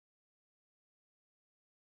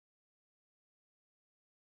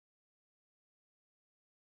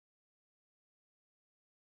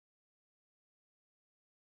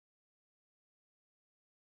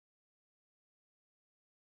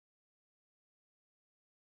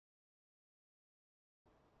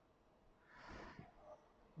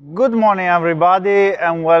Good morning, everybody,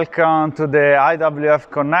 and welcome to the IWF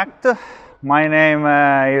Connect. My name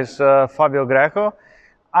is Fabio Greco.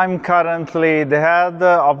 I'm currently the head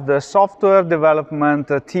of the software development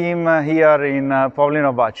team here in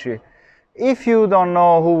Paolino BACCI. If you don't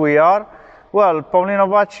know who we are, well, Paolino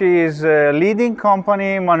BACCI is a leading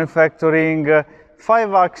company manufacturing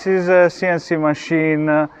 5-axis CNC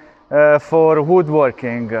machine for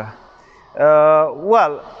woodworking.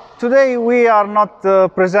 Today we are not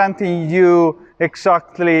presenting you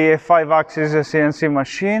exactly a 5-axis CNC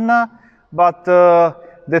machine, but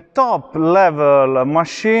the top level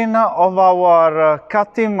machine of our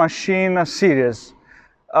cutting machine series.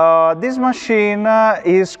 This machine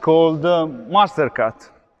is called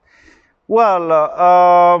MasterCut. Well,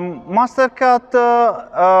 MasterCut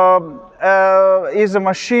is a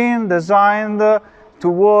machine designed to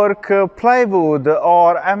work plywood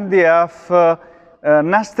or MDF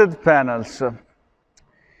nested panels. The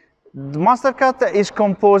MasterCut is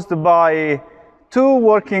composed by two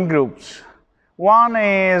working groups. One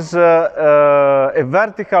is a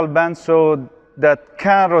vertical bandsaw that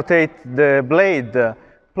can rotate the blade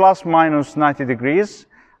plus minus 90 degrees,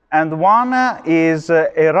 and one is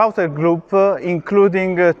a router group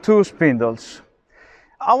including two spindles.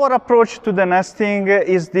 Our approach to the nesting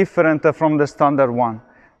is different from the standard one.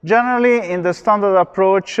 Generally, in the standard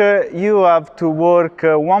approach, you have to work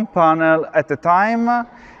one panel at a time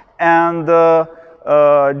and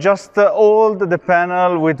just hold the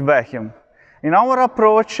panel with vacuum. In our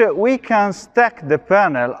approach, we can stack the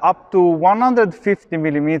panel up to 150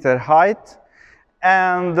 millimeter height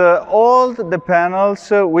and hold the panels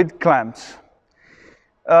with clamps.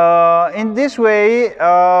 In this way,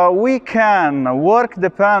 we can work the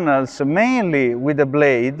panels mainly with a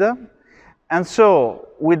blade, and so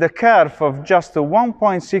with a curve of just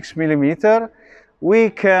 1.6 millimeter, we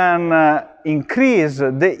can increase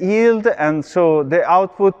the yield and so the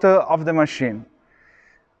output of the machine.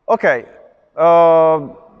 Okay,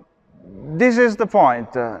 this is the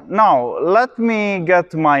point. Now, let me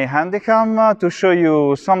get my handycam to show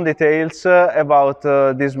you some details about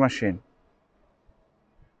this machine.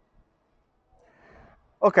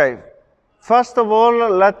 Okay, first of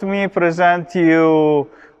all, let me present you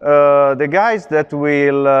the guys that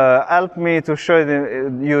will help me to show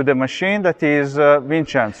you the machine, that is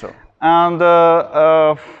Vincenzo. And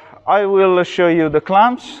I will show you the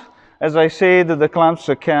clamps. As I said, the clamps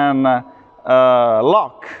can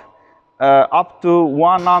lock up to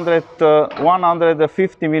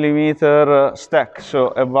 150 millimeter stack, so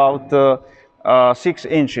about 6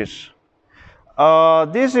 inches.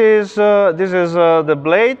 This is the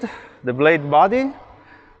blade body.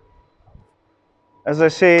 As I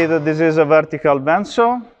said, this is a vertical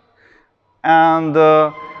bandsaw, and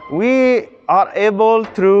we are able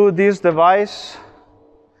through this device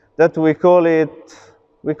that we call it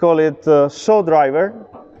saw driver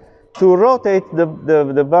to rotate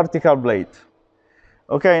the vertical blade.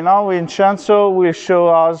 Okay, now Vincenzo will show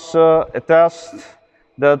us a test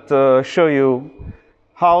that show you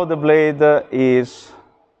how the blade is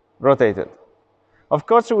rotated. Of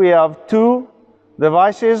course, we have two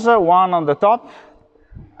devices, one on the top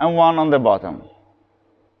and one on the bottom.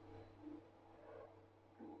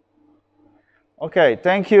 Okay,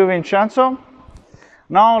 thank you, Vincenzo.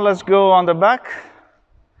 Now let's go on the back.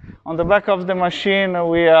 On the back of the machine,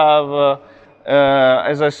 we have,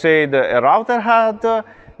 as I said, a router head.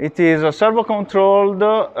 It is servo-controlled,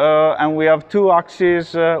 and we have two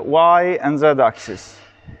axes, Y and Z axis.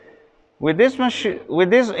 With this machine,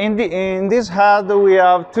 in this head, we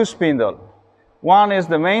have two spindles. One is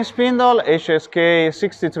the main spindle, HSK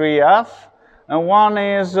 63F, and one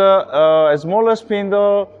is a smaller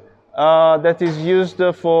spindle that is used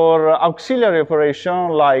for auxiliary operation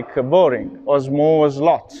like boring or small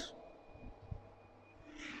slots.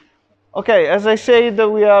 Okay, as I said,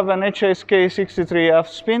 we have an HSK 63F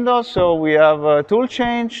spindle, so we have a tool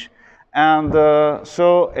change and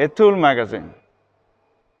so a tool magazine.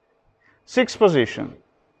 6 position.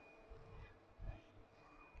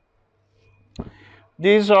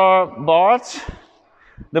 These are bars.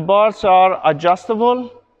 The bars are adjustable,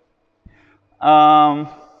 and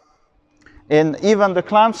even the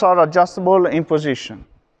clamps are adjustable in position.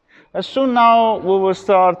 As soon now we will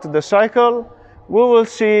start the cycle, we will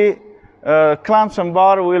see clamps and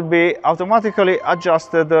bar will be automatically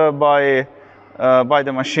adjusted by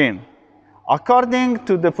the machine according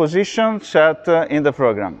to the position set in the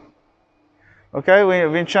program. Okay,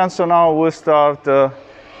 Vincenzo now will start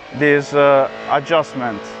this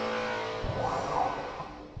adjustment.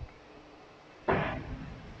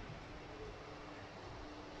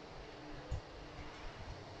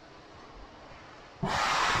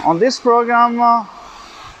 On this program,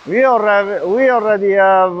 we already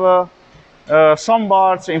have some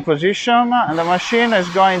bars in position, and the machine is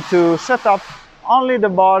going to set up only the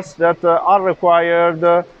bars that are required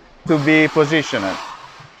to be positioned.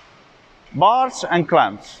 Bars and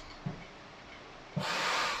clamps.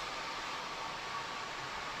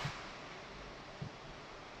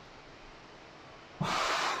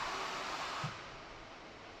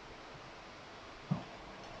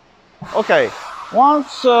 Okay,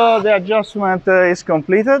 once the adjustment is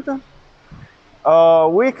completed,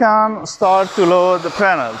 we can start to load the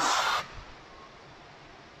panels.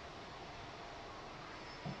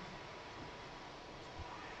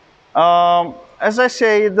 As I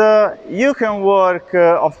said, you can work,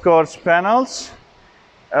 of course, panels,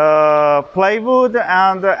 plywood,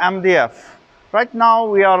 and MDF. Right now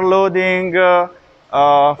we are loading 5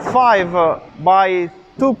 by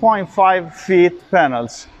 2.5 feet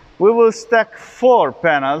panels. We will stack 4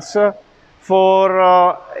 panels for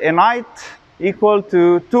a height equal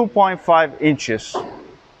to 2.5 inches.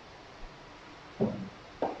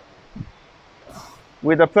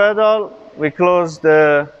 With the pedal, we close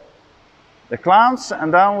the clamps,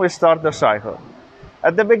 and then we start the cycle.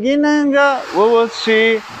 At the beginning, we will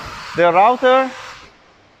see the router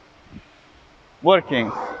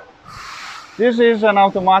working. This is an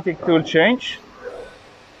automatic tool change.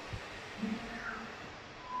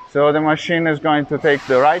 So the machine is going to take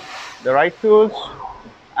the right tools,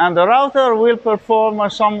 and the router will perform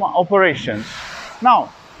some operations. Now,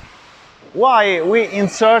 why we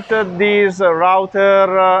inserted this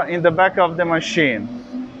router in the back of the machine?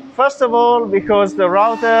 First of all, because the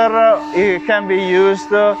router it can be used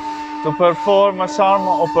to perform some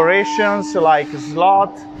operations like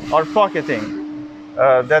slot or pocketing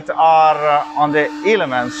that are on the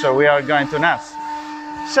elements we are going to nest.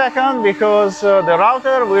 Second, because the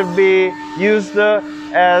router will be used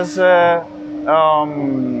as to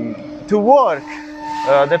work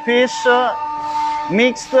the piece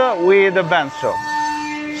mixed with the bandsaw.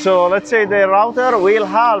 So let's say the router will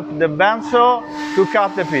help the bandsaw to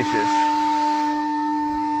cut the pieces.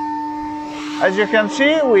 As you can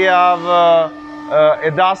see, we have a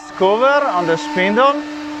dust cover on the spindle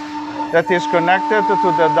that is connected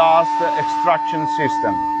to the dust extraction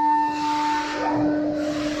system.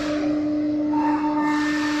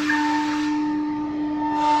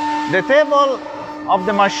 The table of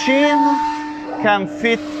the machine can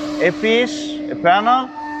fit a piece, a panel,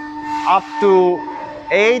 up to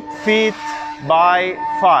 8 feet by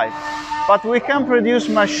 5. But we can produce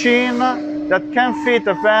machine that can fit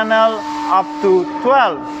a panel up to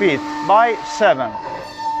 12 feet by 7.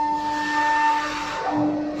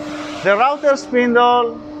 The router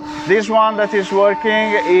spindle, this one that is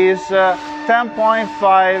working, is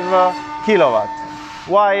 10.5 kilowatt.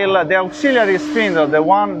 While the auxiliary spindle, the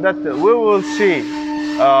one that we will see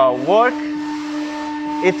work,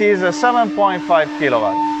 it is 7.5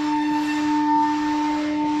 kilowatt.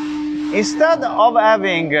 Instead of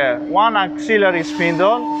having one auxiliary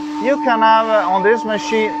spindle, you can have on this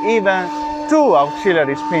machine even 2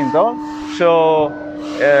 auxiliary spindles. So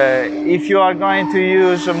if you are going to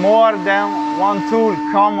use more than 1 tool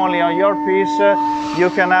commonly on your piece, you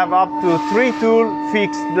can have up to 3 tools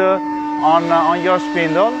fixed on your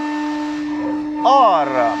spindle. Or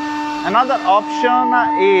another option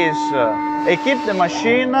is equip the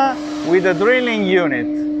machine with a drilling unit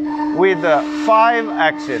with 5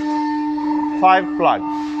 exits, 5 plugs.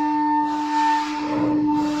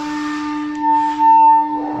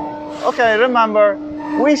 Okay, remember,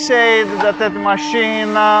 we said that the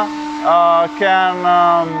machine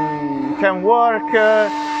can work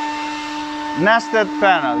nested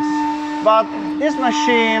panels, but this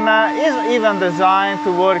machine is even designed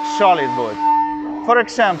to work solid wood. For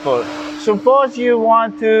example, suppose you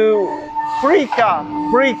want to pre-cut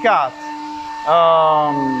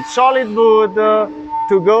solid wood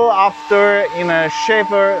to go after in a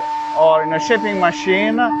shaper or in a shaping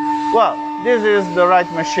machine. Well, this is the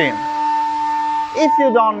right machine. If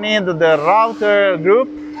you don't need the router group,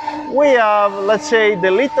 we have, let's say,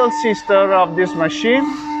 the little sister of this machine.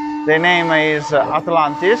 The name is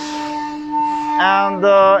Atlantis, and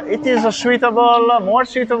it is more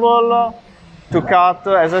suitable to cut,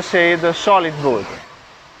 as I said, solid wood.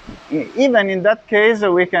 Even in that case,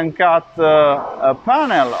 we can cut a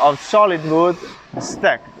panel of solid wood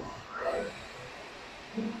stacked.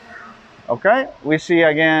 Okay, we see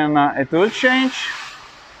again a tool change.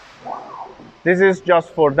 This is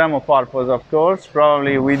just for demo purpose, of course.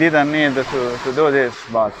 Probably we didn't need to do this,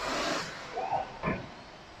 but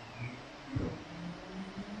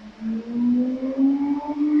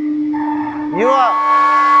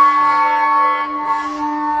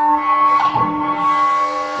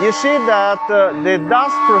you see that the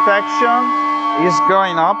dust protection is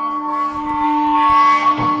going up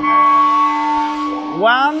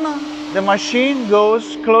when the machine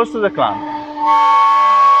goes close to the clamp.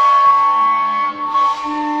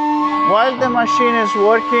 While the machine is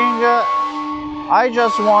working, I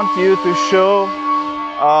just want you to show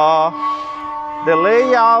the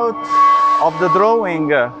layout of the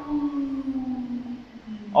drawing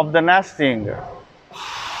of the nesting.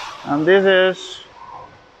 And this is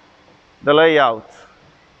the layout.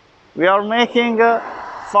 We are making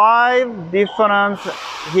 5 different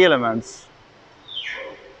elements.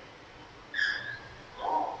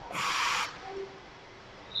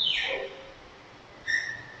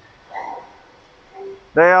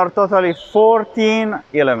 There are totally 14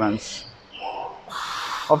 elements.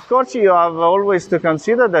 Of course, you have always to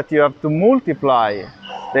consider that you have to multiply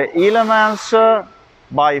the elements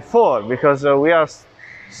by 4 because we are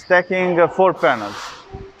stacking 4 panels.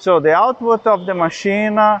 So the output of the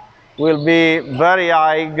machine will be very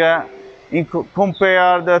high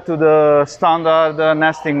compared to the standard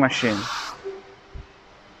nesting machine.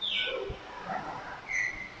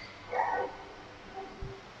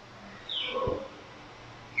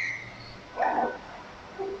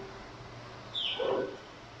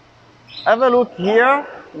 Have a look here.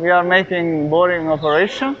 We are making boring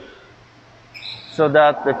operation so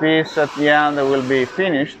that the piece at the end will be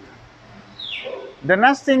finished. The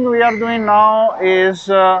nesting we are doing now is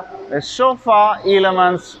a sofa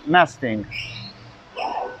elements nesting.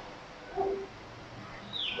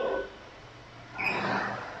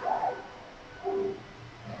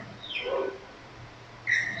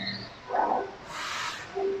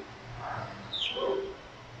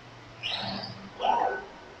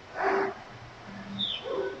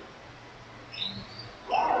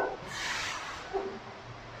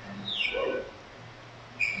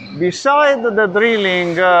 Beside the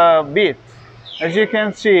drilling bit, as you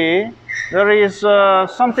can see, there is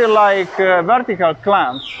something like a vertical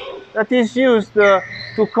clamp that is used to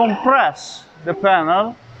compress the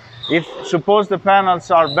panel, if suppose the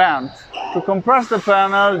panels are bent, to compress the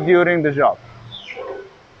panel during the job.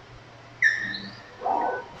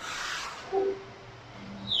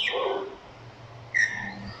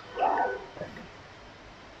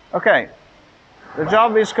 Okay, the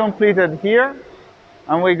job is completed here.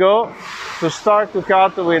 And we go to start to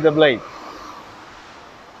cut with the blade.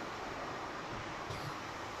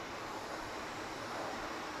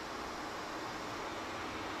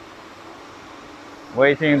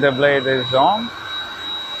 Waiting the blade is on.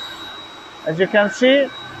 As you can see,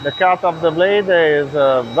 the cut of the blade is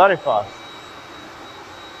very fast.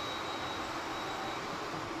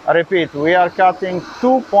 I repeat, we are cutting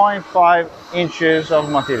 2.5 inches of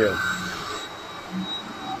material.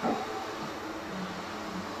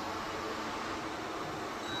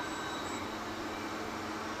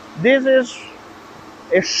 This is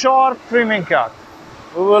a short trimming cut.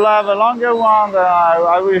 We will have a longer one that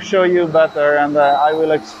I will show you better and I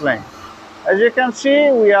will explain. As you can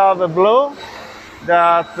see, we have a blow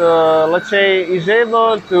that, let's say, is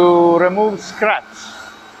able to remove scraps.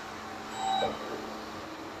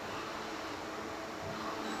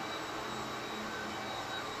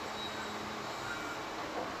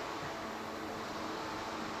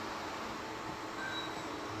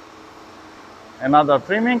 Another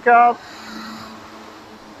trimming cut.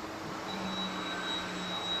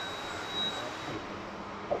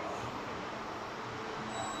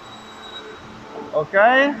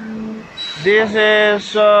 Okay, this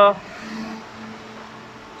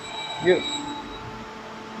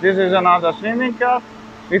is another trimming cut.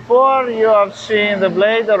 Before, you have seen the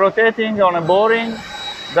blade rotating on a boring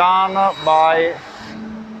done by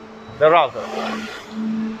the router.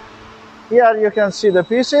 Here you can see the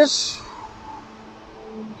pieces.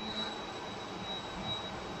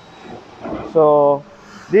 So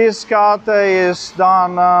this cut is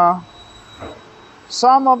done,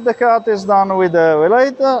 some of the cut is done with the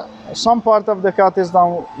blade, some part of the cut is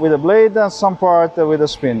done with the blade, and some part with the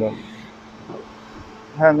spindle.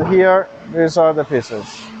 And here, these are the pieces.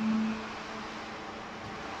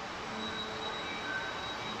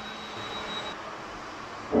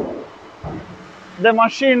 The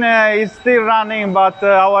machine is still running, but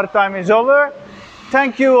our time is over.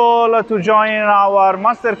 Thank you all to join our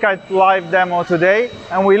MasterCut live demo today,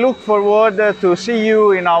 and we look forward to see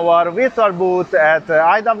you in our virtual booth at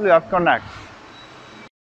IWF Connect.